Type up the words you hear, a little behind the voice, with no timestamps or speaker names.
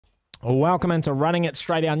Welcome into Running It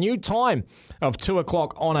Straight, our new time of 2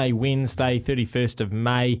 o'clock on a Wednesday, 31st of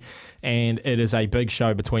May, and it is a big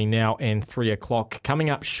show between now and 3 o'clock. Coming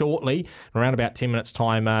up shortly, around about 10 minutes'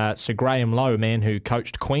 time, Sir Graham Lowe, a man who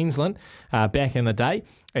coached Queensland back in the day,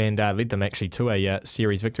 and led them actually to a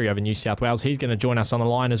series victory over New South Wales. He's going to join us on the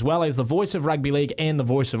line, as well as the voice of rugby league and the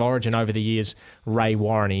voice of Origin over the years, Ray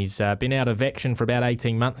Warren. He's been out of action for about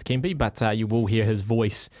 18 months, Kempy, but you will hear his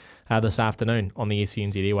voice this afternoon on the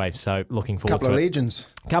SENZ airwaves, so looking forward to it.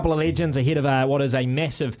 Couple of legends ahead of what is a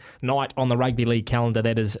massive night on the rugby league calendar.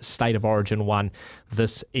 That is State of Origin 1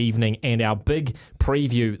 this evening, and our big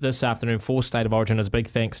preview this afternoon for State of Origin is big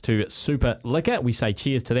thanks to Super Liquor. We say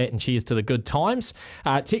cheers to that and cheers to the good times.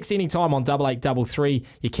 Text anytime on 8833.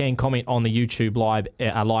 You can comment on the YouTube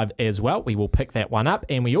live as well. We will pick that one up,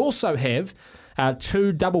 and we also have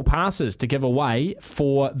 2 double passes to give away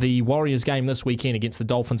for the Warriors game this weekend against the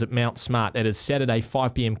Dolphins at Mount Smart. That is Saturday,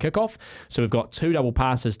 5 p.m. kickoff. So we've got 2 double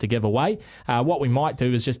passes to give away. What we might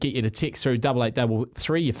do is just get you to text through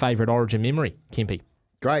 8833 your favourite Origin memory, Kempy.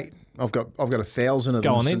 Great. I've got 1,000 of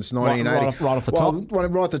them since 1980. Right off the top.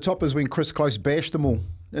 Right at the top is when Chris Close bashed them all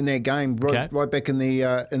in that game, right back in the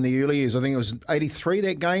early years. I think it was 83.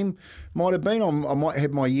 That game might have been. I might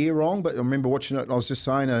have my year wrong, but I remember watching it. I was just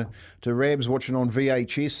saying to Rabs, watching on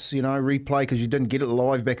VHS, replay, because you didn't get it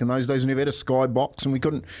live back in those days. We never had a skybox, and we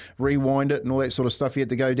couldn't rewind it and all that sort of stuff. You had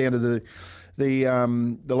to go down to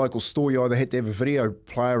the local store. You either had to have a video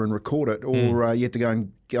player and record it, or you had to go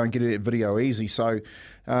and get it at Video Easy. So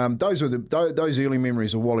those early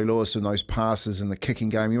memories of Wally Lewis and those passes and the kicking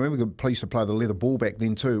game. You remember we used to play the leather ball back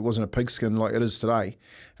then too. It wasn't a pigskin like it is today.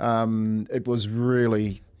 It was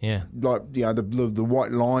really... Yeah, like the white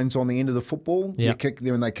lines on the end of the football. You kick them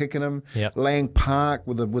when they're kicking them. Lang Park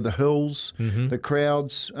with the hills, the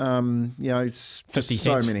crowds. It's 50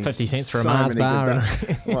 so cents, many, 50 cents for a so Mars bar.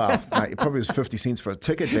 Well, mate, it probably was 50 cents for a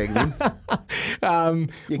ticket back then.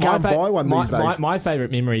 You can't buy one these days. My favourite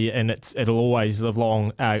memory, and it'll always live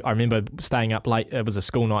long. I remember staying up late. It was a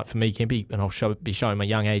school night for me, Kempy, and I'll be showing my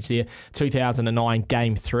young age there. 2009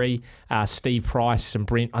 Game 3. Steve Price and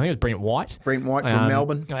Brent. I think it was Brent White. Brent White from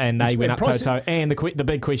Melbourne. And they went up toe-to-toe. And the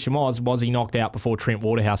big question was he knocked out before Trent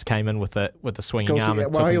Waterhouse came in with the swinging arm?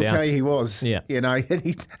 Well, he'll tell you he was. Yeah.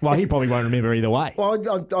 Well, he probably won't remember either way.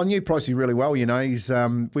 Well, I knew Pricey really well, He's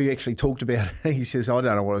we actually talked about it. He says, I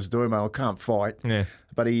don't know what I was doing, mate. I can't fight. Yeah.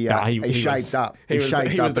 But he shaped up. He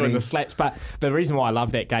was doing the slaps. But the reason why I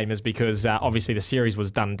love that game is because obviously the series was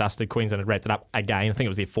done and dusted. Queensland had wrapped it up again. I think it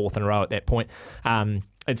was their 4th in a row at that point.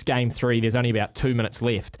 It's Game 3. There's only about 2 minutes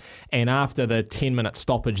left. And after the 10-minute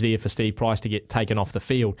stoppage there for Steve Price to get taken off the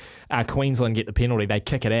field, Queensland get the penalty. They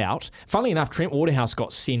kick it out. Funnily enough, Trent Waterhouse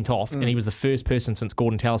got sent off, and he was the first person since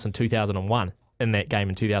Gordon Tallis in 2001 in that game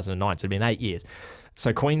in 2009. So it'd been 8 years.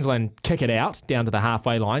 So Queensland kick it out down to the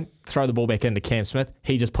halfway line, throw the ball back into Cam Smith.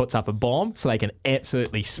 He just puts up a bomb so they can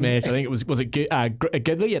absolutely smash. I think it was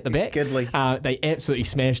Gidley at the back? Gidley. They absolutely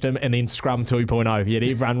smashed him, and then scrum 2.0. You had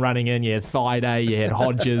everyone running in. You had Thaiday. You had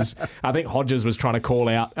Hodges. I think Hodges was trying to call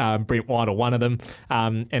out Brent White or one of them.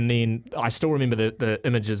 And then I still remember the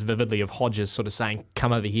images vividly of Hodges sort of saying,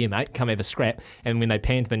 "Come over here, mate. Come have a scrap." And when they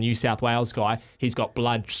pan to the New South Wales guy, he's got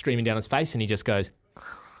blood streaming down his face, and he just goes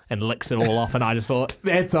and licks it all off, and I just thought,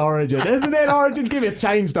 that's Origin. Isn't that Origin? It's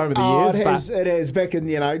changed over the years. It has. Back in,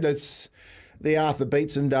 the Arthur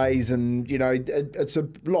Beetson days, and, it's a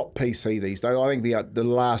lot PC these days. I think the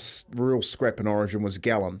last real scrap in Origin was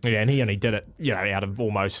Gallen. Yeah, and he only did it, out of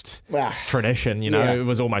almost tradition, It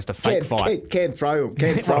was almost a fake fight. Can throw him.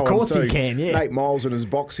 Of course he can, yeah. 8 miles in his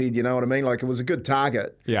box head, you know what I mean? Like, it was a good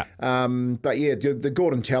target. Yeah. But yeah, the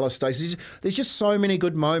Gordon Tallis days, there's just so many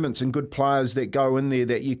good moments and good players that go in there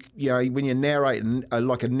that when you narrate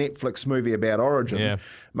like a Netflix movie about Origin,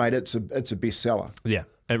 mate, it's a bestseller. Yeah.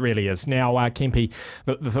 It really is. Now, Kempy,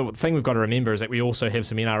 the thing we've got to remember is that we also have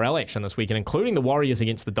some NRL action this weekend, including the Warriors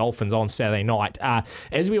against the Dolphins on Saturday night.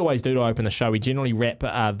 As we always do to open the show, we generally wrap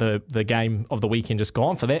the game of the weekend just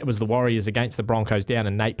gone. For that, it was the Warriors against the Broncos down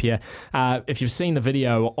in Napier. If you've seen the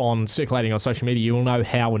video circulating on social media, you will know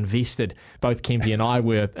how invested both Kempy and I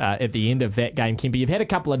were at the end of that game. Kempy, you've had a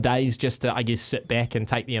couple of days just to, I guess, sit back and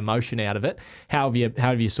take the emotion out of it. How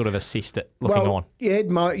have you sort of assessed it looking on? You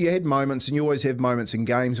had moments, and you always have moments in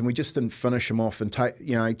games, and we just didn't finish them off and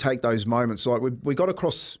take those moments. Like we got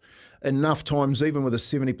across enough times, even with a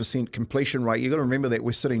 70% completion rate. You've got to remember that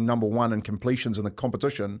we're sitting number 1 in completions in the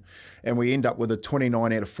competition, and we end up with a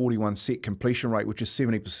 29 out of 41 set completion rate, which is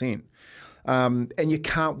 70%. And you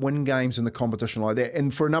can't win games in the competition like that.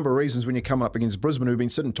 And for a number of reasons, when you come up against Brisbane, who've been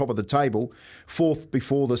sitting top of the table, 4th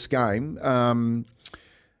before this game,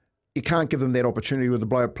 you can't give them that opportunity with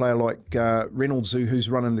a player like Reynolds, who's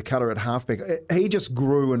running the cutter at halfback. He just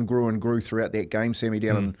grew and grew and grew throughout that game, Sammy,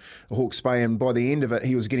 down in Hawke's Bay. And by the end of it,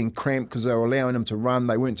 he was getting cramped because they were allowing him to run.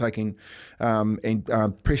 They weren't taking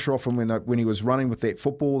pressure off him when he was running with that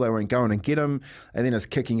football. They weren't going and get him. And then his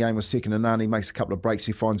kicking game was second to none. He makes a couple of breaks.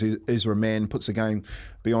 He finds Ezra Mann, puts the game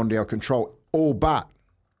beyond our control. All but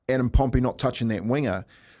Adam Pompey not touching that winger.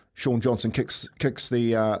 Sean Johnson kicks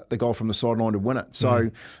the goal from the sideline to win it.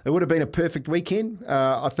 So it would have been a perfect weekend.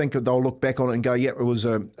 I think that they'll look back on it and go, yeah, it was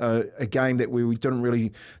a game that we didn't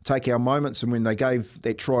really take our moments. And when they gave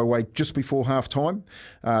that try away just before half-time,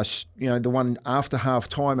 the one after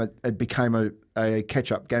half-time, it became a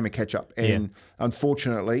catch-up, game of catch-up. And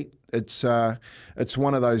unfortunately, it's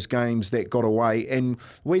one of those games that got away. And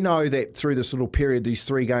we know that through this little period, these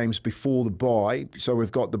 3 games before the bye, so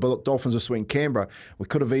we've got the Dolphins this week in Canberra, we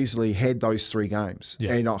could have easily had those 3 games.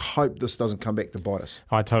 Yeah. And I hope this doesn't come back to bite us.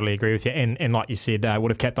 I totally agree with you. And like you said, would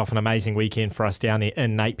have capped off an amazing weekend for us down there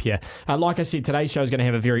in Napier. Like I said, today's show is going to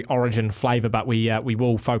have a very Origin flavour, but we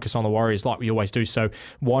will focus on the Warriors like we always do. So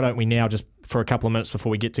why don't we now just, for a couple of minutes before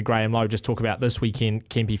we get to Graham Lowe, just talk about this weekend,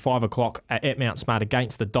 Kempy, 5 o'clock at Mount Smart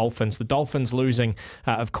against the Dolphins. The Dolphins losing,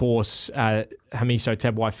 of course, Hamiso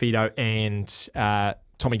Tabuai-Fidow and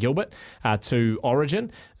Tommy Gilbert to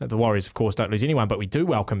Origin. The Warriors, of course, don't lose anyone, but we do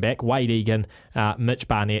welcome back Wade Egan, Mitch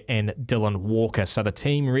Barnett and Dylan Walker. So the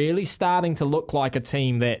team really starting to look like a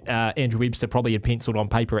team that Andrew Webster probably had penciled on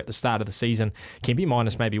paper at the start of the season. Can be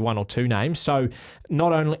minus maybe 1 or 2 names. So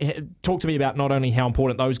talk to me about not only how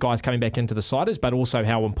important those guys coming back into the side is, but also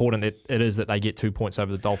how important it is that they get 2 points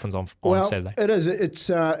over the Dolphins on Saturday. It is.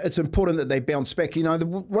 It's important that they bounce back.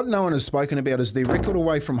 What no one has spoken about is their record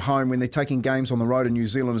away from home when they're taking games on the road in New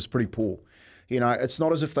Zealand is pretty poor. It's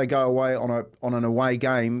not as if they go away on an away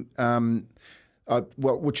game,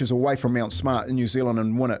 which is away from Mount Smart in New Zealand,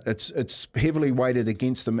 and win it. It's heavily weighted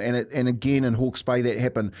against them, and again in Hawke's Bay that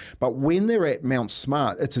happened. But when they're at Mount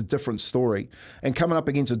Smart, it's a different story. And coming up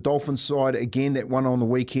against a Dolphins side again, that won on the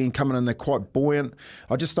weekend, coming in, they're quite buoyant.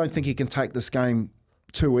 I just don't think you can take this game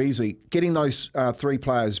too easy. Getting those 3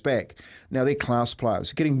 players back, now they're class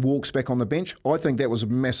players. Getting Walks back on the bench, I think that was a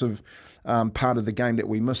massive part of the game that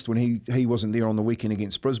we missed when he wasn't there on the weekend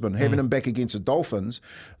against Brisbane. Having him back against the Dolphins,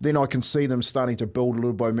 then I can see them starting to build a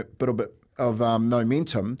little bit of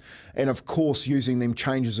momentum, and of course using them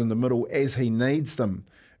changes in the middle as he needs them,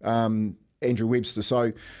 Andrew Webster.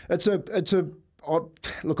 So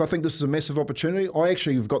look, I think this is a massive opportunity. I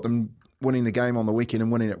actually have got them winning the game on the weekend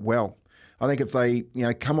and winning it well. I think if they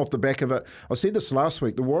come off the back of it, I said this last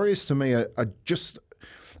week, the Warriors to me are just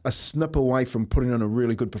a snip away from putting in a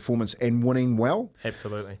really good performance and winning well.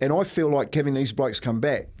 Absolutely. And I feel like having these blokes come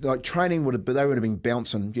back, like training would have been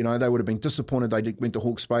bouncing. They would have been disappointed they went to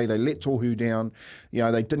Hawke's Bay. They let Tohu down.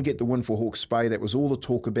 They didn't get the win for Hawke's Bay. That was all the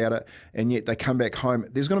talk about it. And yet they come back home.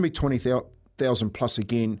 There's going to be 20,000 plus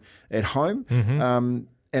again at home. Mm-hmm.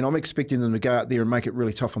 And I'm expecting them to go out there and make it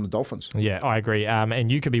really tough on the Dolphins. Yeah, I agree. And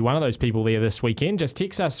you could be one of those people there this weekend. Just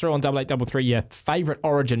text us through on 8833 your favourite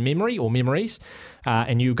Origin memory or memories,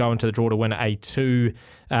 and you go into the draw to win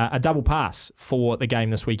a double pass for the game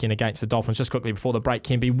this weekend against the Dolphins. Just quickly before the break,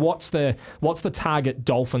 Kempi, what's the target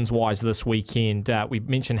Dolphins-wise this weekend? We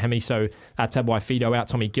mentioned Hamiso Tabuai-Fidow out,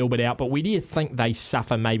 Tommy Gilbert out, but where do you think they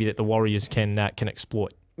suffer maybe that the Warriors can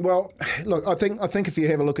exploit? Well, look, I think if you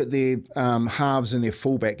have a look at their halves and their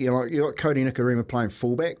fullback, you got Cody Nikorima playing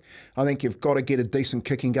fullback. I think you've got to get a decent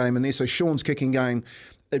kicking game in there. So Sean's kicking game,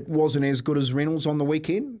 it wasn't as good as Reynolds on the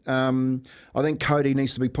weekend. I think Cody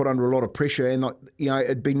needs to be put under a lot of pressure, and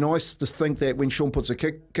it'd be nice to think that when Sean puts a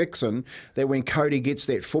kicks in, that when Cody gets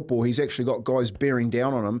that football, he's actually got guys bearing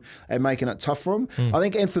down on him and making it tough for him. I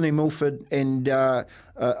think Anthony Milford and Isaiah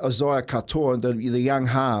Katoa, the young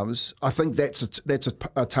halves, I think that's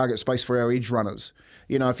a target space for our edge runners.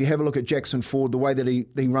 If you have a look at Jackson Ford, the way that he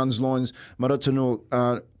runs lines, Marata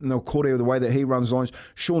Nokore, the way that he runs lines,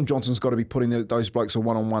 Sean Johnson's got to be putting those blokes a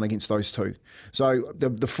one-on-one against those two. So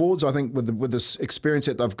the Fords, I think, with this experience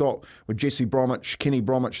that they've got with Jesse Bromwich, Kenny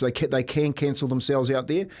Bromwich, they can cancel themselves out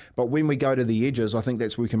there. But when we go to the edges, I think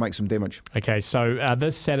that's where we can make some damage. Okay, so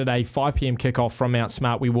this Saturday, 5 p.m. kickoff from Mount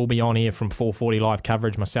Smart. We will be on here from 4:40 live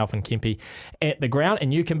coverage, myself and Kempy at the ground.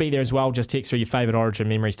 And you can be there as well. Just text through your favourite Origin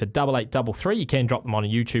memories to 8833. You can drop them on a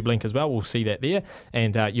YouTube link as well. We'll see that there.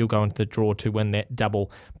 And you'll go into the draw to win that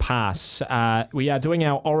double pass. We are doing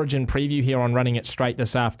our Origin preview here on Running It Straight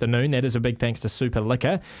this afternoon. That is a big thanks to Super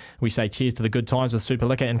Liquor. We say cheers to the good times with Super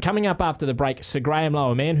Liquor. And coming up after the break, Sir Graham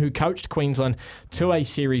Lowe, a man who coached Queensland to a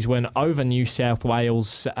series win over New South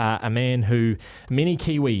Wales, a man who many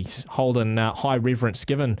Kiwis hold in high reverence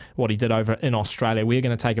given what he did over in Australia. We're we're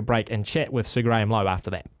going to take a break and chat with Sir Graham Lowe after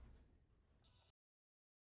that.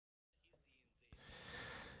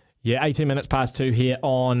 Yeah, 18 minutes past 2 here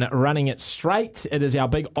on Running It Straight. It is our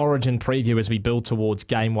big Origin preview as we build towards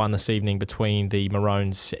Game 1 this evening between the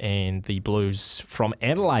Maroons and the Blues from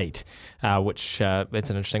Adelaide, which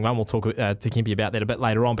that's an interesting one. We'll talk to Kemp about that a bit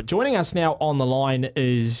later on. But joining us now on the line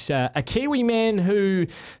is a Kiwi man who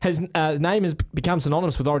his name has become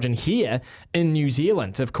synonymous with Origin here in New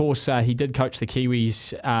Zealand. Of course, he did coach the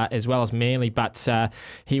Kiwis as well as Manly, but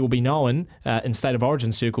he will be known in State of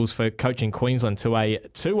Origin circles for coaching Queensland to a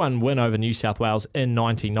 2-1 win over New South Wales in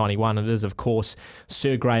 1991. It is, of course,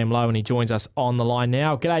 Sir Graham Lowe, and he joins us on the line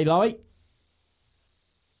now. G'day, Lowe.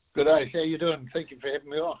 G'day. How you doing? Thank you for having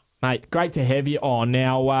me on. Mate, great to have you on.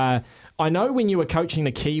 Now, I know when you were coaching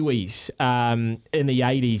the Kiwis in the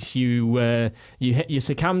 80s, you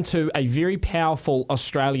succumbed to a very powerful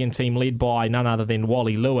Australian team led by none other than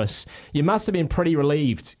Wally Lewis. You must have been pretty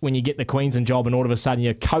relieved when you get the Queensland job and all of a sudden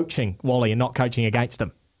you're coaching Wally and not coaching against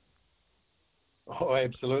him. Oh,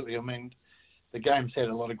 absolutely. I mean, the game's had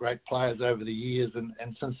a lot of great players over the years, and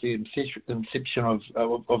since the inception of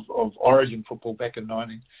Origin football back in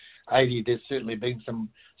 1980, there's certainly been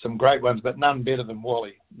some great ones, but none better than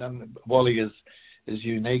Wally. Wally is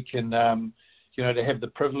unique, and to have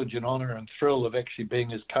the privilege and honour and thrill of actually being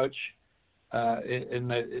his coach for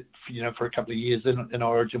a couple of years in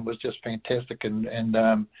Origin was just fantastic,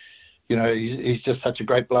 and he's just such a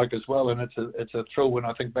great bloke as well, and it's a thrill when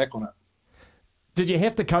I think back on it. Did you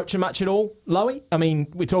have to coach him much at all, Lowe? I mean,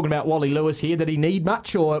 we're talking about Wally Lewis here. Did he need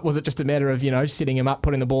much, or was it just a matter of, setting him up,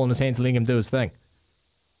 putting the ball in his hands, letting him do his thing?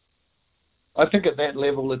 I think at that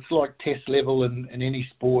level, it's like test level in any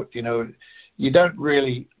sport. You don't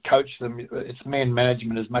really coach them. It's man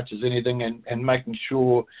management as much as anything, and making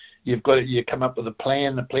sure you come up with a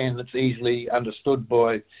plan that's easily understood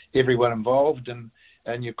by everyone involved, and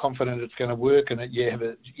you're confident it's going to work, and that you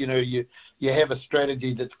have a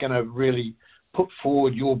strategy that's going to really put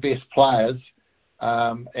forward your best players,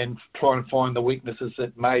 and try and find the weaknesses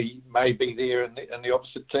that may be there in the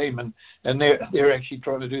opposite team, and they're actually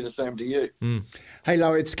trying to do the same to you. Mm. Hey,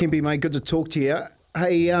 Lowe, it's Kempy, mate. Good to talk to you.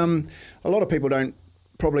 Hey, a lot of people don't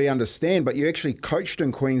probably understand, but you actually coached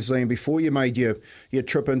in Queensland before you made your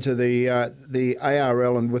trip into the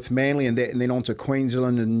ARL and with Manly and that, and then on to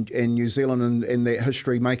Queensland and New Zealand and that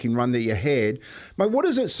history-making run that you had. Mate, what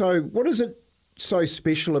is it so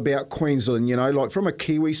special about Queensland, like from a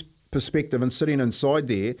Kiwi perspective and sitting inside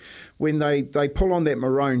there, when they pull on that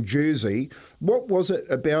maroon jersey, what was it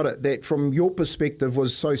about it that from your perspective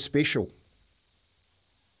was so special?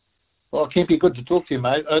 Well, Kempy, good to talk to you,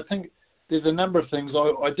 mate. I think there's a number of things.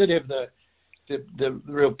 I did have the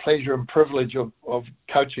real pleasure and privilege of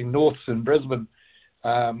coaching Norths in Brisbane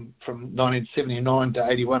from 1979 to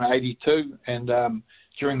 81, 82, and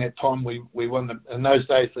during that time, we won in those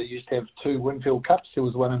days, they used to have 2 Winfield Cups. There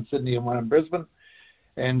was one in Sydney and one in Brisbane.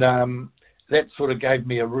 And that sort of gave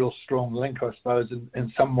me a real strong link, I suppose,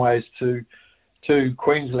 in some ways to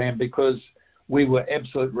Queensland, because we were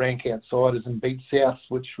absolute rank outsiders and beat South,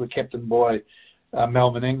 which were captained by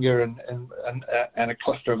Mal Meninga and a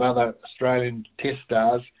cluster of other Australian test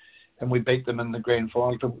stars. And we beat them in the grand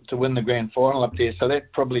final to win the grand final up there. So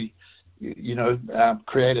that probably,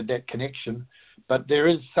 created that connection. But there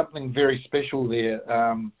is something very special there.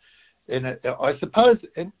 And I suppose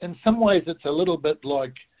in some ways it's a little bit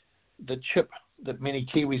like the chip that many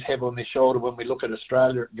Kiwis have on their shoulder when we look at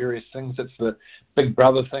Australia at various things. It's the big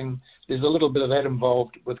brother thing. There's a little bit of that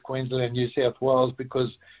involved with Queensland and New South Wales,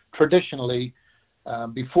 because traditionally,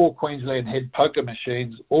 before Queensland had poker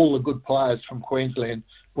machines, all the good players from Queensland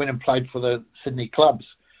went and played for the Sydney clubs.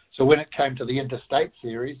 So when it came to the interstate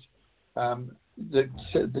series, the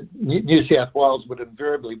New South Wales would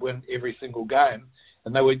invariably win every single game,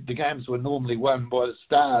 and the games were normally won by the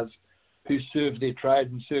stars who served their trade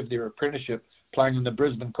and served their apprenticeship playing in the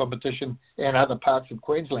Brisbane competition and other parts of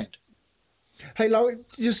Queensland. Hey, Lowe,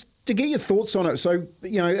 just to get your thoughts on it. So,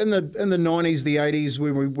 in the 90s, the 80s,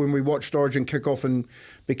 when we watched Origin kick off and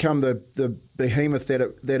become the behemoth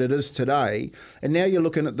that it is today, and now you're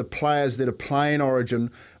looking at the players that are playing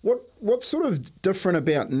Origin, what's sort of different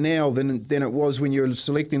about now than it was when you were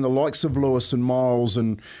selecting the likes of Lewis and Miles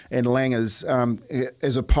and Langers,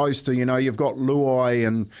 as opposed to, you've got Lowe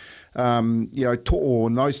and To'o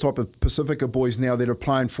and those type of Pacifica boys now that are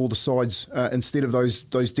playing for the sides instead of those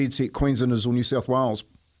dead set Queenslanders or New South Wales?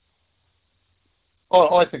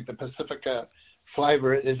 Oh, I think the Pacifica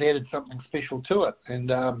flavour has added something special to it, and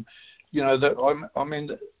I mean,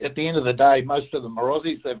 at the end of the day, most of them are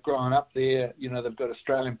Aussies. They've grown up there. They've got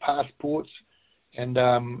Australian passports. And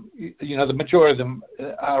the majority of them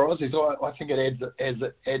are Aussies. I think it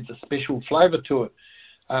adds a special flavour to it.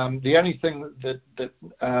 The only thing that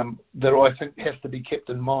I think has to be kept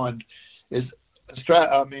in mind is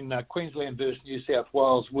Queensland versus New South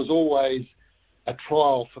Wales was always a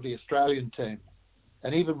trial for the Australian team.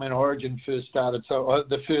 And even when Origin first started, so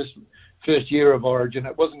the first year of Origin,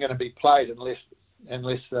 it wasn't going to be played unless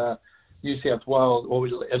New South Wales, or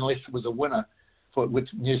unless it was a winner with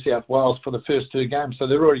New South Wales for the first two games. So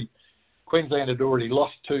Queensland had already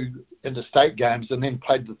lost two interstate games and then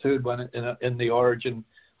played the third one in the Origin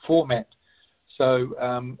format. So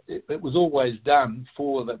it was always done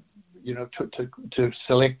for the to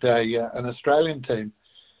select an Australian team.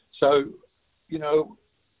 So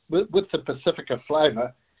with the Pacifica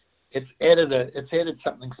flavour, it's added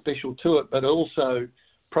something special to it, but also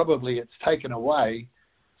probably it's taken away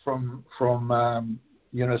from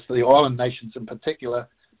the island nations in particular,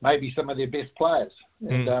 maybe some of their best players.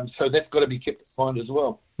 And so that's got to be kept in mind as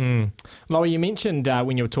well. Lowe, you mentioned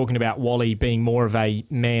when you were talking about Wally being more of a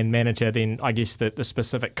man manager than, I guess, the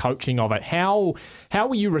specific coaching of it. How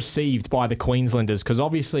were you received by the Queenslanders? Because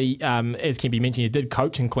obviously, as Kemp mentioned, you did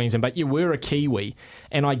coach in Queensland, but you were a Kiwi.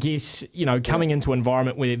 And I guess, coming into an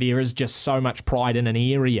environment where there is just so much pride in an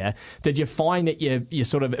area, did you find that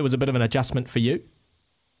it was a bit of an adjustment for you?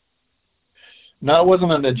 No, it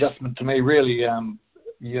wasn't an adjustment to me, really,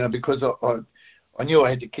 because I knew I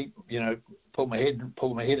had to keep, pull my head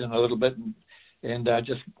in a little bit and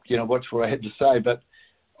just, watch what I had to say. But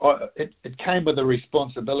it came with a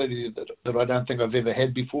responsibility that I don't think I've ever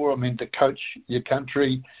had before. I mean, to coach your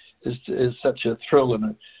country is such a thrill,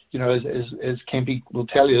 and as Kempy will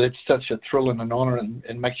tell you, it's such a thrill and an honour,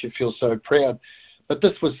 and makes you feel so proud. But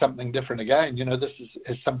this was something different again. This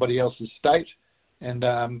is somebody else's state, and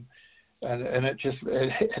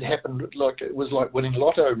it happened like it was like winning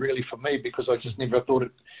lotto, really, for me, because I just never thought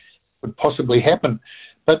it would possibly happen.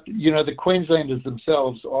 But the Queenslanders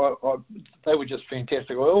themselves, they were just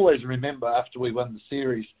fantastic. I always remember after we won the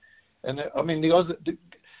series, and I mean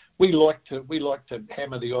we like to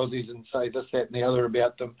hammer the Aussies and say this, that, and the other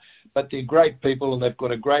about them, but they're great people and they've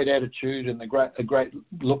got a great attitude and a great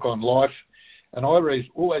look on life. And I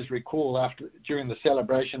always recall during the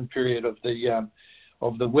celebration period of the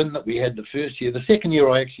win that we had the first year. The second year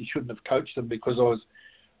I actually shouldn't have coached them because I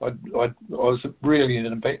was really in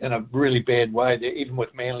a really bad way there. Even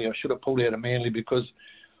with Manly, I should have pulled out of Manly because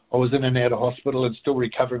I was in and out of hospital and still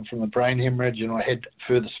recovering from a brain hemorrhage, and I had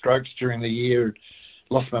further strokes during the year and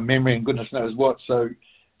lost my memory and goodness knows what. So,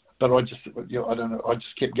 but I just I don't know. I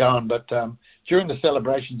just kept going. But during the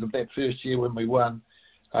celebrations of that first year when we won,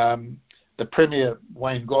 the Premier,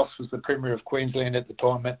 Wayne Goss, was the Premier of Queensland at the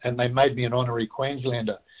time, and they made me an honorary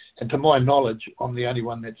Queenslander. And to my knowledge, I'm the only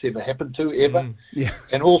one that's ever happened to, ever. Yeah.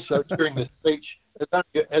 And also during the speech,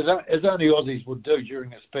 as only Aussies would do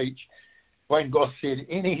during a speech, Wayne Goss said,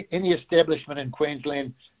 any establishment in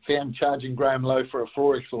Queensland found charging Graham Lowe for a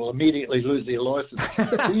forex will immediately lose their licence. So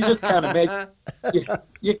you just can't imagine.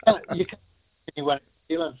 You can't anyone in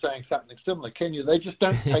New Zealand saying something similar, can you? They just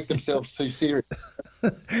don't take themselves too serious.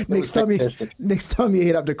 Next time you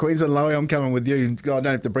head up to Queensland, Lowe, I'm coming with you. I don't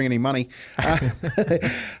have to bring any money.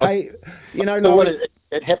 Hey, Lowe,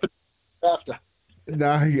 it happened after.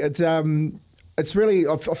 No, it's really,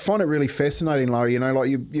 I find it really fascinating, Lowe.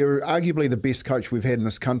 You're arguably the best coach we've had in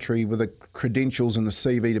this country, with the credentials and the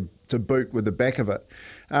CV to boot with the back of it.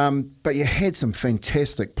 But you had some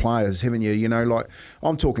fantastic players, haven't you?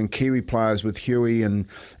 I'm talking Kiwi players with Huey and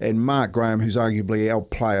Mark Graham, who's arguably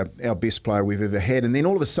our best player we've ever had. And then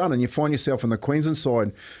all of a sudden you find yourself on the Queensland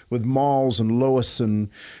side with Miles and Lewis and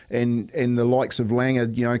the likes of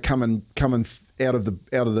Langer, coming out of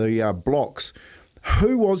the blocks.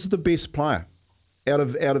 Who was the best player out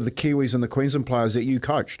of the Kiwis and the Queensland players that you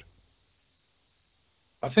coached?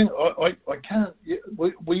 I think I can't.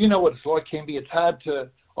 Well, you know what it's like, Kemby. It's hard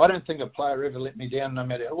to. I don't think a player ever let me down, no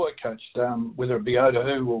matter who I coached, whether it be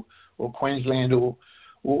Otahu or Queensland or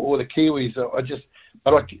the Kiwis.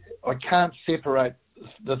 I can't separate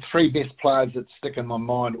the three best players that stick in my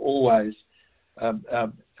mind always.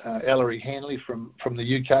 Ellery Hanley from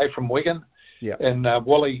the UK, from Wigan, yeah, and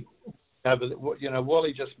Wally.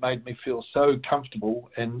 Wally just made me feel so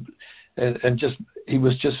comfortable, and just he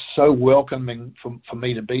was just so welcoming for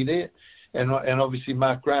me to be there, and obviously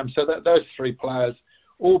Mark Graham. So those three players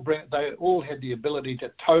they all had the ability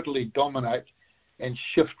to totally dominate and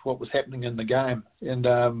shift what was happening in the game, and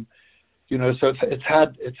so it's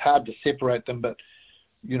hard to separate them. But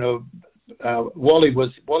Wally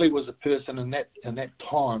was a person in that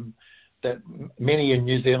time that many in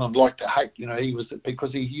New Zealand like to hate. You know,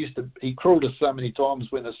 because he crawled us so many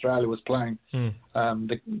times when Australia was playing.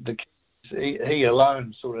 He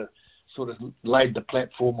alone sort of laid the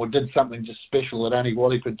platform or did something just special that only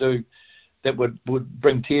Wally could do, that would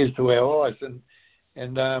bring tears to our eyes.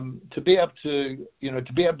 And to be able to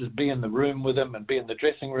be in the room with him and be in the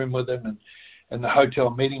dressing room with him and the hotel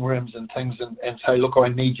meeting rooms and things and say, look, I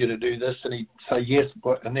need you to do this, and he'd say yes,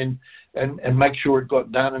 and then and make sure it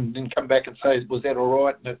got done, and then come back and say, was that all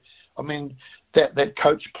right? And I mean, that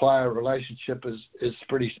coach-player relationship is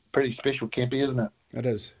pretty special, Kempy, isn't it? It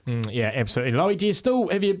is. Yeah, absolutely. Lowe,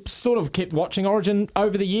 have you sort of kept watching Origin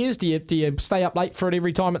over the years? Do you stay up late for it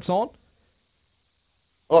every time it's on?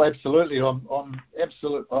 Oh, absolutely. I'm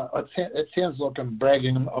absolute. It sounds like I'm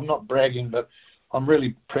bragging. I'm not bragging, but I'm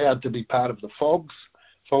really proud to be part of the Fogs.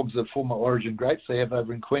 Fogs are former Origin greats they have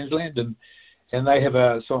over in Queensland, and they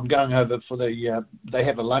have so I'm going over for they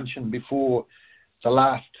have a luncheon before the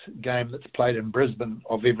last game that's played in Brisbane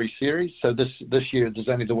of every series. So this year there's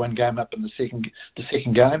only the one game up in the second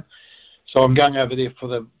game. So I'm going over there for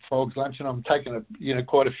the Fogs luncheon. I'm taking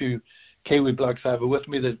quite a few Kiwi blokes over with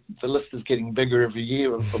me. The list is getting bigger every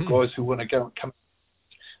year of guys who want to go and come to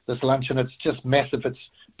this luncheon. It's just massive. It's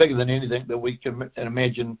bigger than anything that we can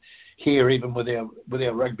imagine here, even with our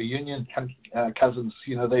rugby union cousins.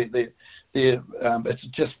 You know, it's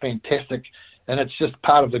just fantastic, and it's just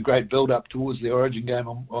part of the great build-up towards the Origin game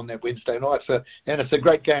on that Wednesday night. So, and it's a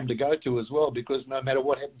great game to go to as well, because no matter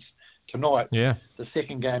what happens tonight, the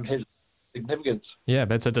second game has significance. Yeah,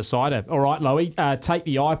 that's a decider. All right, Lowe, take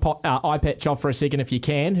the eye patch off for a second if you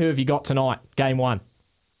can. Who have you got tonight? Game one.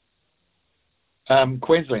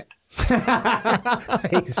 Queensland.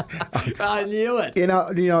 I knew it. You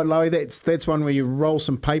know, Lowe, that's one where you roll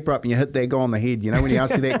some paper up and you hit that guy on the head. You know, when he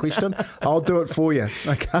asks you that question, I'll do it for you.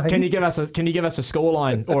 Okay. Can you give us a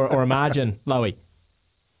scoreline or a margin, Lowe?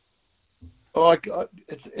 Oh,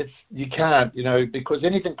 it's you can't, because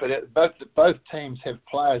anything could. Both teams have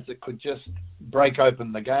players that could just break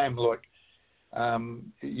open the game. Like, I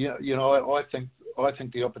think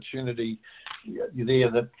the opportunity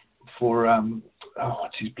there that for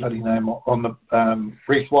what's his bloody name on the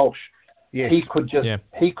Reece Walsh. Yes, he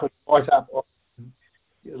could light up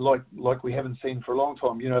like we haven't seen for a long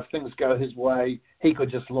time. If things go his way, he could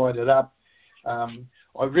just light it up.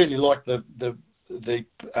 I really like the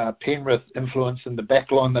Penrith influence in the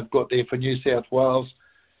back line they've got there for New South Wales.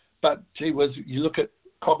 But, gee whiz, you look at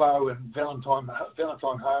Cobbo and Valentine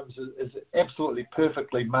Holmes is absolutely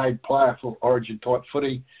perfectly made player for Origin-type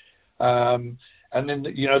footy. And then,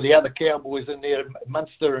 the other Cowboys in there,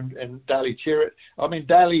 Munster and Daly Cherrett. I mean,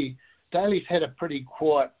 Daly's had a pretty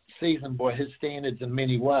quiet season by his standards in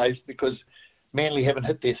many ways, because Manly haven't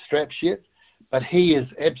hit their straps yet. But he is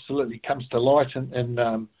absolutely comes to light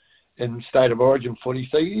in State of Origin footy.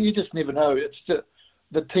 So you just never know. It's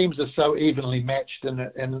the teams are so evenly matched,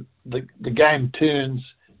 and the game turns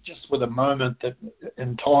just with a moment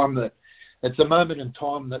in time that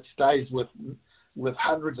stays with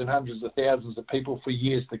hundreds and hundreds of thousands of people for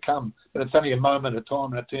years to come. But it's only a moment of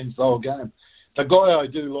time, and it turns the whole game. The guy I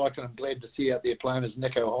do like and I'm glad to see out there playing is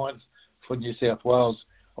Nico Hines for New South Wales.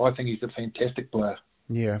 I think he's a fantastic player.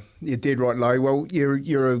 Yeah, you're dead right, Lowe. Well,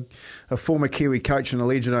 you're a former Kiwi coach and a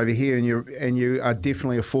legend over here, and you are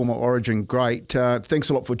definitely a former Origin great. Thanks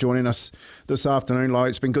a lot for joining us this afternoon, Lowe.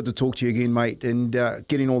 It's been good to talk to you again, mate, and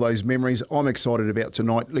getting all those memories. I'm excited about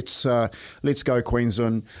tonight. Let's go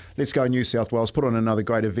Queensland. Let's go New South Wales. Put on another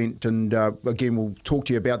great event, and again, we'll talk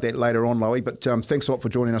to you about that later on, Lowe. But thanks a lot for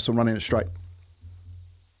joining us on Running It Straight.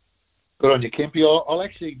 Good on you, Kempy. I'll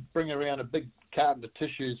actually bring around a big carton of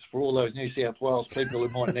tissues for all those New South Wales people who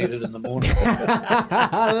might need it in the morning.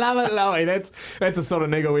 I love it, Lowe. That's a sort of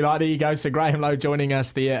niggle we like. There you go. So Graham Lowe joining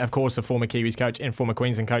us there, of course, a former Kiwis coach and former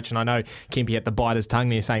Queensland coach. And I know Kempy had to bite his tongue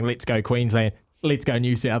there saying, let's go Queensland. Let's go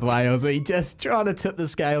New South Wales. He just trying to tip the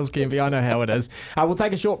scales, Kempy. I know how it is. We'll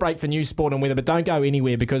take a short break for news, sport and weather, but don't go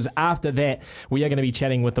anywhere, because after that, we are going to be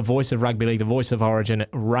chatting with the voice of Rugby League, the voice of Origin,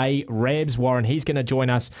 Ray Rabs Warren. He's going to join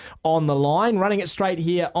us on the line, running it straight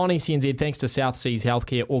here on SENZ, thanks to South Seas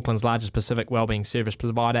Healthcare, Auckland's largest Pacific wellbeing service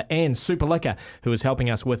provider, and Super Liquor, who is helping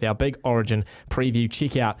us with our big Origin preview.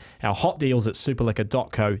 Check out our hot deals at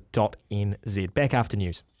superliquor.co.nz. Back after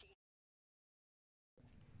news.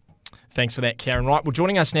 Thanks for that, Karen. Right, well,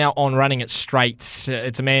 joining us now on Running It Straight,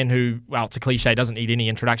 it's a man who, well, it's a cliche, doesn't need any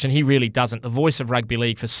introduction. He really doesn't. The voice of rugby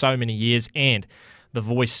league for so many years, and the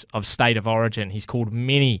voice of State of Origin. He's called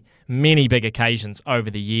many big occasions over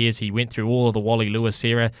the years. He went through all of the Wally Lewis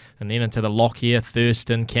era and then into the Lockyer,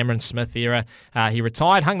 Thurston, Cameron Smith era. He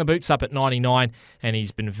retired, hung the boots up at 99, and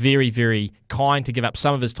he's been very, very kind to give up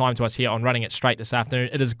some of his time to us here on Running It Straight this afternoon.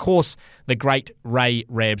 It is, of course, the great Ray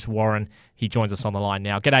Rabs Warren. He joins us on the line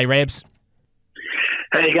now. G'day, Rabs.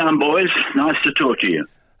 How you going, boys? Nice to talk to you.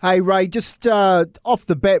 Hey, Ray, just off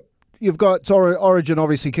the bat, you've got Origin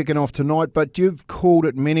obviously kicking off tonight, but you've called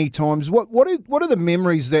it many times. What are the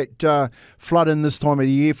memories that flood in this time of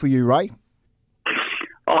the year for you, Ray?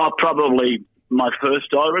 Oh, probably my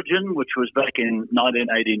first Origin, which was back in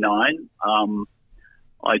 1989.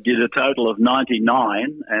 I did a total of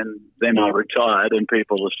 99, and then I retired, and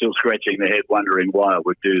people are still scratching their head wondering why I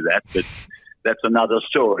would do that, but that's another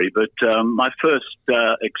story. But my first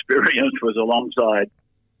experience was alongside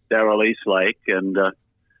Darryl Eastlake, and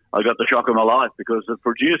I got the shock of my life because the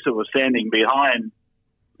producer was standing behind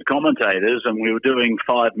the commentators and we were doing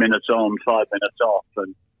 5 minutes on, 5 minutes off,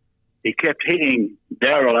 and he kept hitting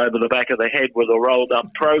Darryl over the back of the head with a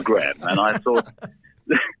rolled-up program, and I thought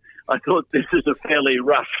this is a fairly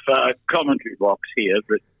rough commentary box here,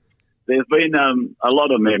 but there's been a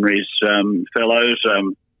lot of memories, fellows.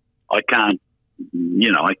 I can't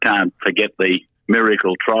forget the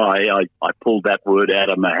miracle try. I pulled that word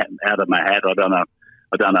out of my hat.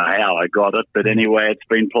 I don't know how I got it, but anyway, it's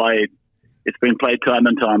been played time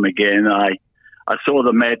and time again. I saw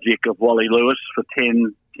the magic of Wally Lewis for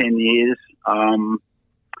 10 years.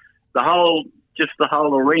 The whole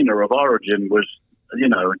arena of Origin was,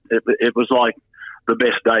 it was like the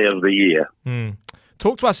best day of the year.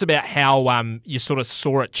 Talk to us about how you sort of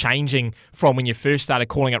saw it changing from when you first started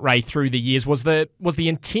calling it, Ray, through the years. Was the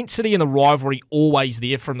intensity and the rivalry always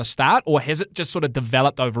there from the start, or has it just sort of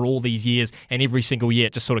developed over all these years and every single year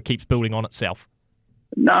it just sort of keeps building on itself?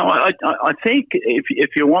 No, I think if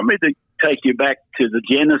you want me to take you back to the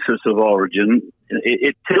genesis of Origin,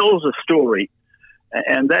 it tells a story,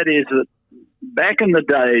 and that is that back in the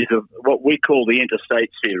days of what we call the Interstate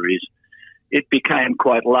Series, it became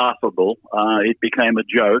quite laughable. It became a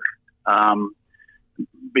joke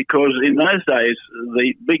because in those days,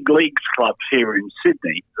 the big leagues clubs here in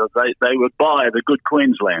Sydney, they would buy the good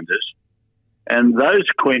Queenslanders, and those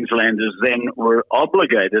Queenslanders then were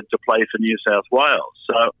obligated to play for New South Wales.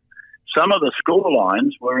 So some of the score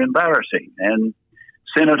lines were embarrassing, and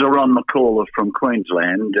Senator Ron McCauliffe from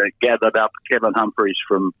Queensland gathered up Kevin Humphreys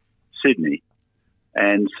from Sydney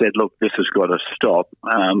and said, look, this has got to stop.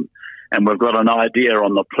 And we've got an idea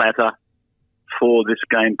on the platter for this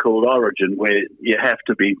game called Origin, where you have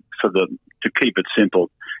to be, to keep it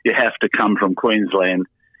simple, you have to come from Queensland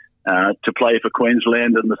to play for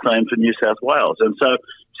Queensland, and the same for New South Wales. And so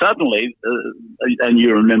suddenly, and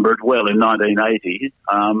you remember it well, in 1980,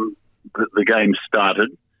 the game started,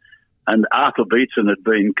 and Arthur Beetson had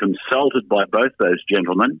been consulted by both those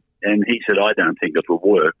gentlemen, and he said, I don't think it will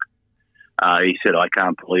work. He said, I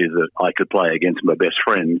can't believe that I could play against my best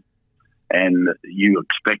friend. And you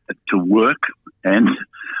expect it to work. And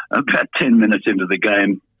about 10 minutes into the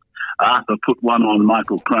game, Arthur put one on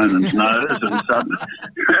Michael Cronin's nose,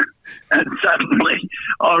 and suddenly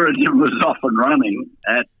Origin was off and running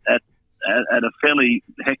at a fairly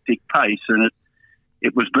hectic pace, and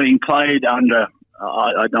it was being played under.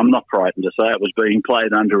 I'm not frightened to say it was being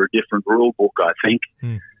played under a different rule book, I think,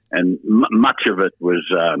 and much of it was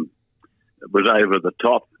over the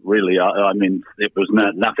top, really. I mean, it was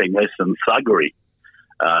nothing less than thuggery.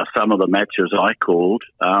 Some of the matches I called,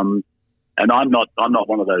 and I'm not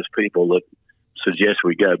one of those people that suggest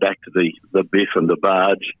we go back to the biff and the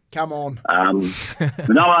barge. Come on.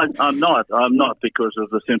 No, I'm not. I'm not, because of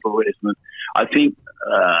the simple reason. I think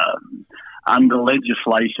under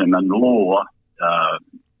legislation and law,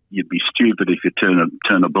 you'd be stupid if you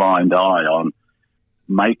turn a blind eye on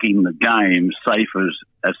making the game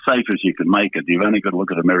as safe as you can make it. You've only got to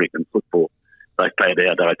look at American football. They paid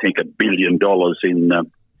out, I think, $1 billion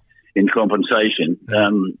in compensation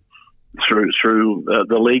through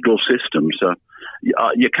the legal system. So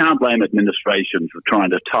you can't blame administration for trying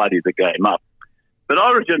to tidy the game up. But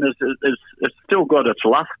Origin has still got its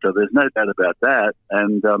luster. There's no doubt about that,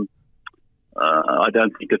 and I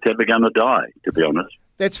don't think it's ever going to die, to be honest.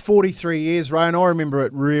 That's 43 years, Ray, and I remember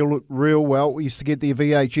it real well. We used to get the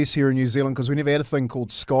VHS here in New Zealand because we never had a thing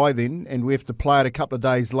called Sky then, and we have to play it a couple of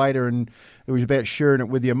days later, and it was about sharing it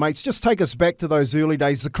with your mates. Just take us back to those early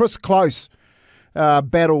days. The Chris Close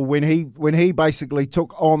battle when he basically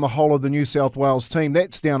took on the whole of the New South Wales team.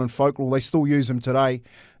 That's down in folklore. They still use him today.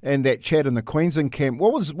 And that chat in the Queensland camp.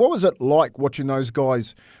 What was it like watching those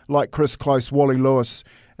guys like Chris Close, Wally Lewis,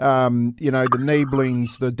 the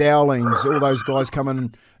Nieblings, the Dowlings, all those guys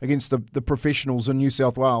coming against the professionals in New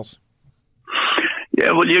South Wales.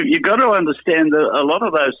 Yeah, well, you got to understand that a lot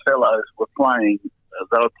of those fellows were playing.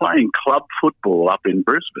 They were playing club football up in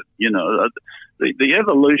Brisbane. The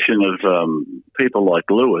evolution of people like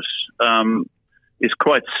Lewis is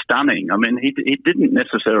quite stunning. I mean, he didn't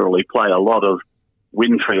necessarily play a lot of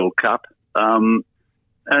Winfield Cup, and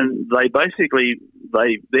they basically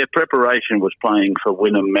their preparation was playing for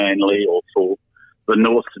Wynnum Manly or for the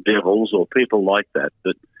North Devils or people like that.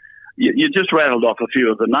 But you just rattled off a few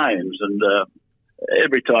of the names, and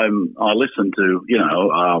every time I listen to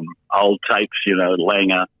old tapes,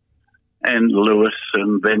 Langer and Lewis,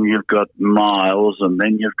 and then you've got Miles, and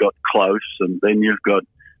then you've got Close, and then you've got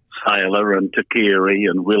Saylor and Takiri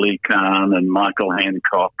and Willie Kahn and Michael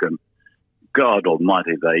Hancock, and God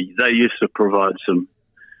Almighty, they used to provide some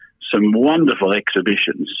wonderful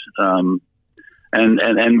exhibitions, and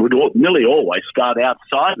would nearly always start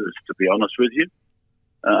outsiders. To be honest with you,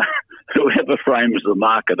 whoever frames the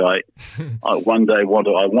market, I one day want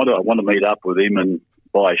to meet up with him and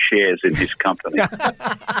buy shares in his company.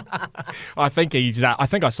 I think I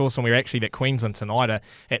think I saw somewhere actually that Queensland tonight are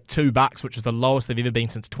at $2, which is the lowest they've ever been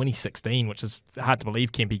since 2016, which is hard to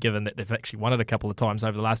believe, Kempy, given that they've actually won it a couple of times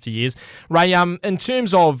over the last few years. Ray, in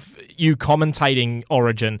terms of you commentating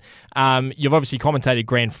Origin, you've obviously commentated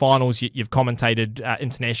grand finals, you've commentated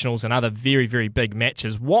internationals and other very, very big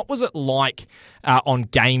matches. What was it like on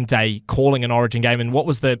game day calling an Origin game, and what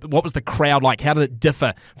was the crowd like? How did it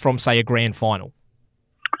differ from, say, a grand final?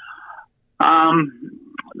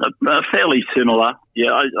 Fairly similar.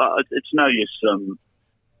 Yeah, it's no use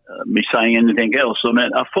me saying anything else. I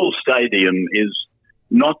mean, a full stadium is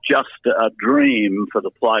not just a dream for the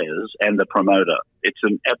players and the promoter. It's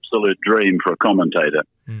an absolute dream for a commentator.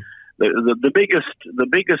 Mm. The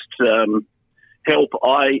biggest help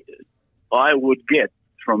I would get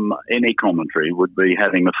from any commentary would be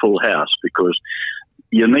having a full house, because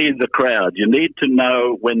you need the crowd. You need to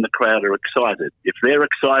know when the crowd are excited. If they're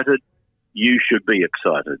excited, you should be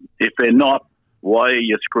excited. If they're not, why are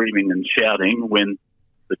you screaming and shouting when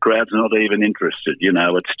the crowd's not even interested?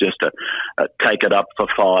 It's just a take it up for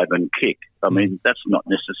 5 and kick. I mean, that's not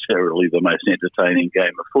necessarily the most entertaining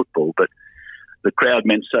game of football, but the crowd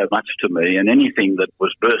meant so much to me, and anything that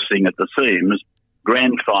was bursting at the seams,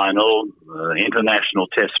 grand final, international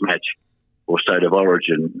test match, or state of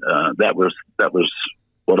origin, that was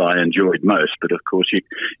what I enjoyed most. But of course,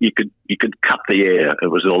 you could cut the air.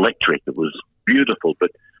 It was electric. It was beautiful.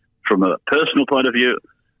 But from a personal point of view,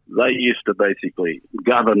 they used to basically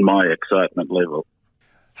govern my excitement level.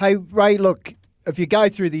 Hey, Ray, look, if you go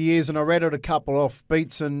through the years, and I rattled a couple off,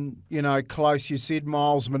 Beatson, Close, you said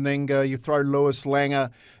Miles Meninga, you throw Lewis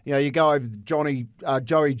Langer, you go over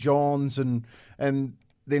Joey Johns, and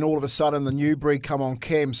then all of a sudden the Newbury come on,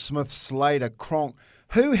 Cam Smith, Slater, Cronk.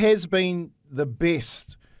 Who has been the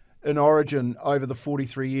best in Origin over the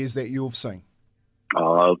 43 years that you've seen?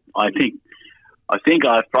 I think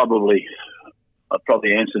I've probably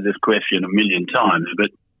answered this question a million times, but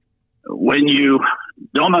when you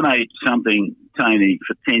dominate something, Tony,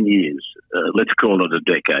 for 10 years, let's call it a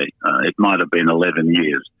decade, it might have been 11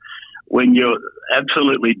 years, when you're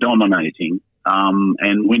absolutely dominating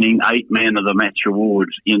and winning 8 Man of the Match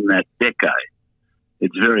awards in that decade,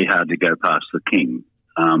 it's very hard to go past the king.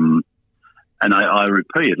 And I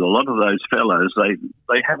repeat, a lot of those fellows,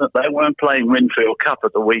 they weren't playing Winfield Cup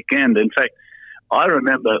at the weekend. In fact, I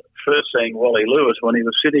remember first seeing Wally Lewis when he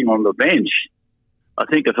was sitting on the bench. I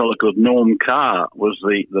think a fellow called Norm Carr was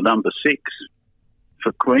the number 6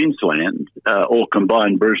 for Queensland, or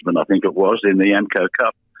combined Brisbane, I think it was, in the Amco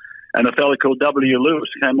Cup. And a fellow called W. Lewis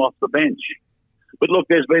came off the bench. But look,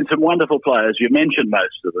 there's been some wonderful players. You mentioned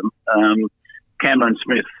most of them. Cameron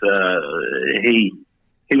Smith,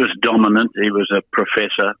 he was dominant. He was a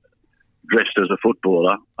professor dressed as a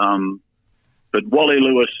footballer. But Wally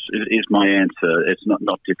Lewis is my answer. It's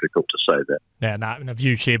not difficult to say that. Yeah, no, and a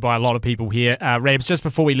view shared by a lot of people here. Rabs, just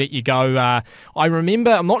before we let you go, I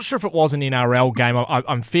remember, I'm not sure if it was an NRL game.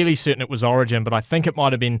 I'm fairly certain it was Origin, but I think it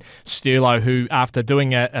might have been Sterlo who, after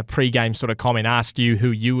doing a pre-game sort of comment, asked you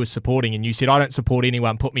who you were supporting, and you said, I don't support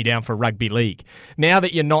anyone, put me down for rugby league. Now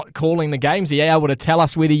that you're not calling the games, are you able to tell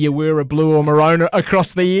us whether you were a blue or maroon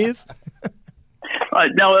across the years?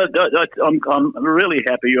 No, I'm really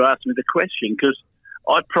happy you asked me the question, because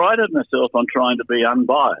I prided myself on trying to be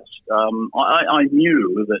unbiased. I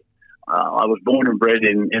knew that I was born and bred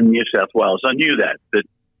in New South Wales. I knew that, but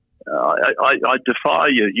I defy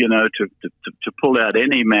you, to pull out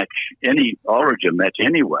any match, any Origin match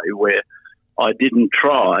anyway, where I didn't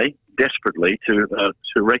try desperately to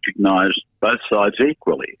recognise both sides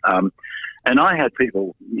equally. And I had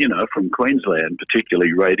people, you know, from Queensland,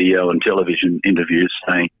 particularly radio and television interviews,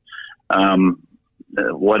 saying,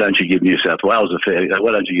 "Why don't you give New South Wales a fair?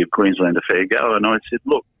 Why don't you give Queensland a fair go?" And I said,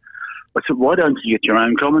 "Look, why don't you get your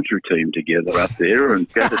own commentary team together up there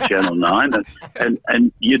and go to Channel 9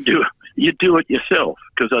 and you do it yourself?"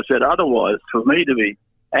 Because I said, otherwise, for me to be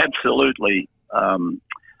absolutely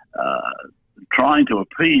trying to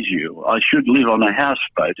appease you, I should live on a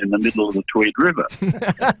houseboat in the middle of the Tweed River,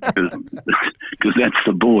 because that's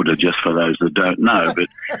the border, just for those that don't know. But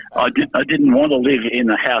I didn't want to live in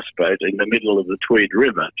a houseboat in the middle of the Tweed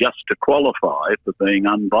River just to qualify for being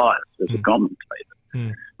unbiased as a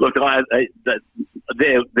commentator. Look, there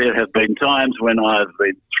have been times when I've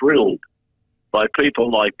been thrilled by people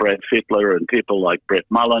like Brad Fittler and people like Brett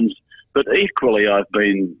Mullins, but equally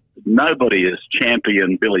nobody has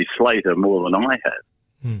championed Billy Slater more than I have,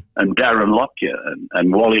 and Darren Lockyer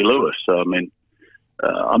and Wally Lewis. So I mean,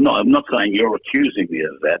 I'm not saying you're accusing me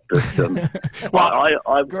of that, but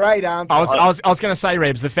well, great answer. I was going to say,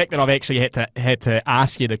 Rebs, the fact that I've actually had to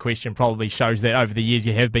ask you the question probably shows that over the years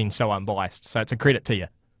you have been so unbiased. So it's a credit to you.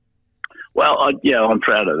 Well, I'm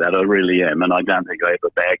proud of that. I really am, and I don't think I ever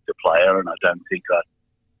bagged a player, and I don't think I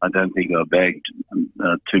bagged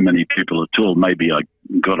too many people at all. Maybe I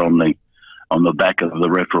got on the back of the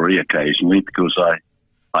referee occasionally because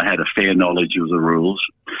I had a fair knowledge of the rules.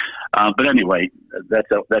 But anyway, that's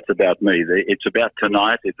about me. It's about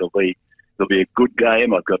tonight. There'll be a good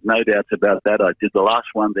game. I've got no doubts about that. I did the last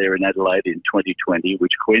one there in Adelaide in 2020,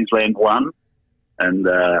 which Queensland won, and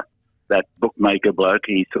that bookmaker bloke,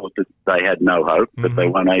 he thought that they had no hope, but they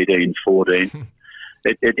won 18-14.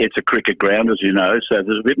 It's a cricket ground, as you know, so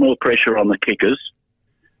there's a bit more pressure on the kickers.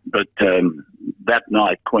 But that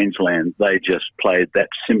night, Queensland, they just played that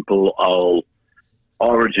simple old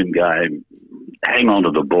origin game. Hang on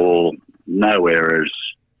to the ball, no errors,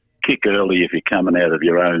 kick early if you're coming out of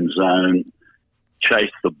your own zone,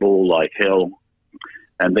 chase the ball like hell,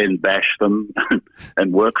 and then bash them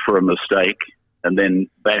and work for a mistake, and then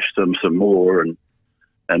bash them some more,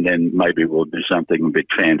 and then maybe we'll do something a bit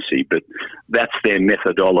fancy. But that's their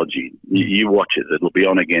methodology. You watch it. It'll be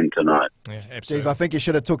on again tonight. Yeah, absolutely. Jeez, I think you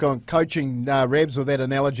should have took on coaching, Rebs, with that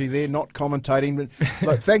analogy there, not commentating. But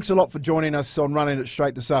look, thanks a lot for joining us on Running It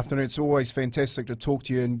Straight this afternoon. It's always fantastic to talk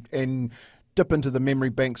to you and dip into the memory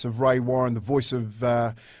banks of Ray Warren, the voice of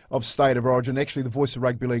State of Origin. Actually, the voice of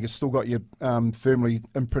rugby league has still got you firmly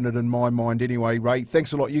imprinted in my mind anyway, Ray.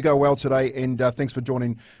 Thanks a lot. You go well today, and thanks for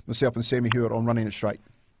joining myself and Sammy Hewat on Running It Straight.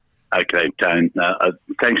 Okay, Tone.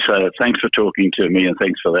 Thanks for talking to me, and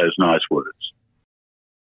thanks for those nice words.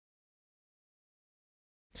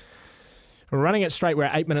 We're running it straight. We're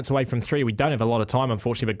 8 minutes away from 3. We don't have a lot of time,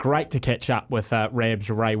 unfortunately, but great to catch up with Rabs,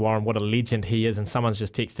 Ray Warren. What a legend he is. And someone's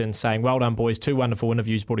just texted in saying, well done, boys. 2 wonderful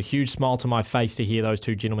interviews. Brought a huge smile to my face to hear those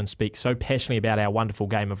 2 gentlemen speak so passionately about our wonderful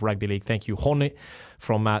game of rugby league. Thank you, Hone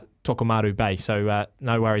from Tokomaru Bay. So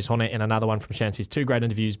no worries, Hone. And another one from Shannon says, 2 great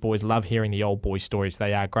interviews, boys. Love hearing the old boy stories.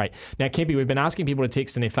 They are great. Now, Kempy, we've been asking people to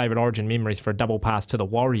text in their favourite Origin memories for a double pass to the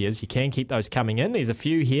Warriors. You can keep those coming in. There's a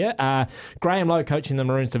few here. Graham Lowe coaching the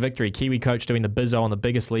Maroons to victory. Kiwi coach doing the bizzo on the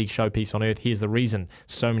biggest league showpiece on earth. Here's the reason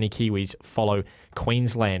so many Kiwis follow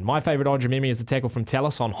Queensland. My favourite Origin memory is the tackle from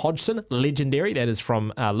Tallis on Hodgson. Legendary. That is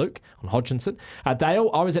from Luke on Hodgkinson. Dale,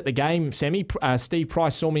 I was at the game, Sammy. Steve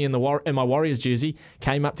Price saw me in my Warriors jersey,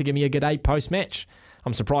 came up to give me a good day post-match.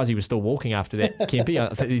 I'm surprised he was still walking after that, Kempy. I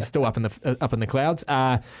think he's still up in the clouds.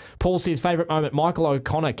 Paul says, favourite moment, Michael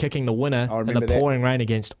O'Connor kicking the winner in the pouring rain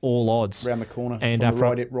against all odds. Around the corner, and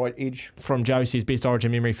from the right edge. From Joe says, best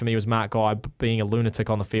Origin memory for me was Mark Guy being a lunatic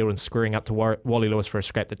on the field and screwing up to Wally Lewis for a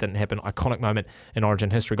scrap that didn't happen. Iconic moment in Origin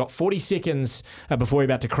history. Got 40 seconds before we're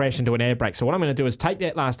about to crash into an air break. So what I'm going to do is take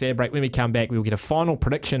that last air break. When we come back, we'll get a final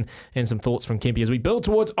prediction and some thoughts from Kempy as we build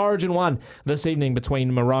towards Origin 1 this evening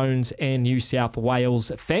between Maroons and New South Wales.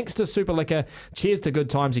 Thanks to Super Liquor. Cheers to good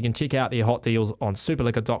times. You can check out their hot deals on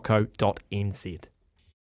superliquor.co.nz.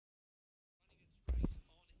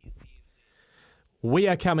 We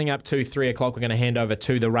are coming up to 3 o'clock. We're going to hand over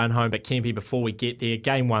to the run home. But Kempy, before we get there,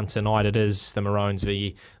 game 1 tonight, it is the Maroons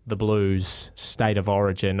v the Blues, State of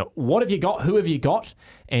Origin. What have you got? Who have you got?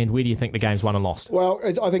 And where do you think the game's won and lost? Well,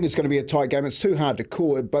 I think it's going to be a tight game. It's too hard to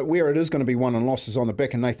call it, but where it is going to be won and lost is on the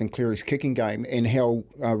back of Nathan Cleary's kicking game and how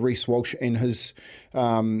Reece Walsh and his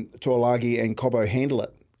Tuolagi and Cobbo handle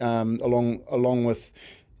it, along with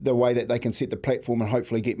the way that they can set the platform and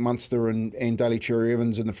hopefully get Munster and Daly Cherry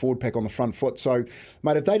Evans in the forward pack on the front foot. So,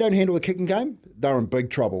 mate, if they don't handle the kicking game, they're in big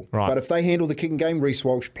trouble. Right. But if they handle the kicking game, Reece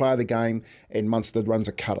Walsh, player of the game, and Munster runs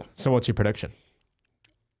a cutter. So what's your prediction?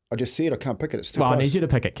 I just see it. I can't pick it. It's too Well, close. I need you to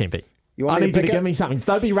pick it, Kempy. I need you to give me something.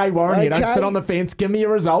 Don't be Ray Warren. You don't sit on the fence. Give me a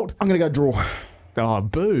result. I'm going to go draw. Oh,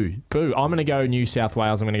 boo. Boo. I'm going to go New South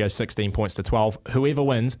Wales. I'm going to go 16 points to 12. Whoever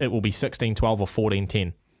wins, it will be 16-12 or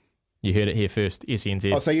 14-10. You heard it here first,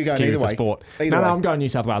 SENZ. Oh, so you're going Kiwi either for way? Sport. Either No, way. I'm going New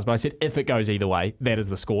South Wales, but I said if it goes either way, that is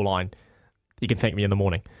the scoreline. You can thank me in the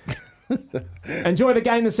morning. Enjoy the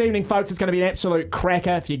game this evening, folks. It's going to be an absolute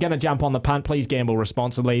cracker. If you're going to jump on the punt, please gamble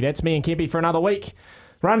responsibly. That's me and Kempy for another week.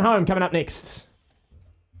 Run home coming up next.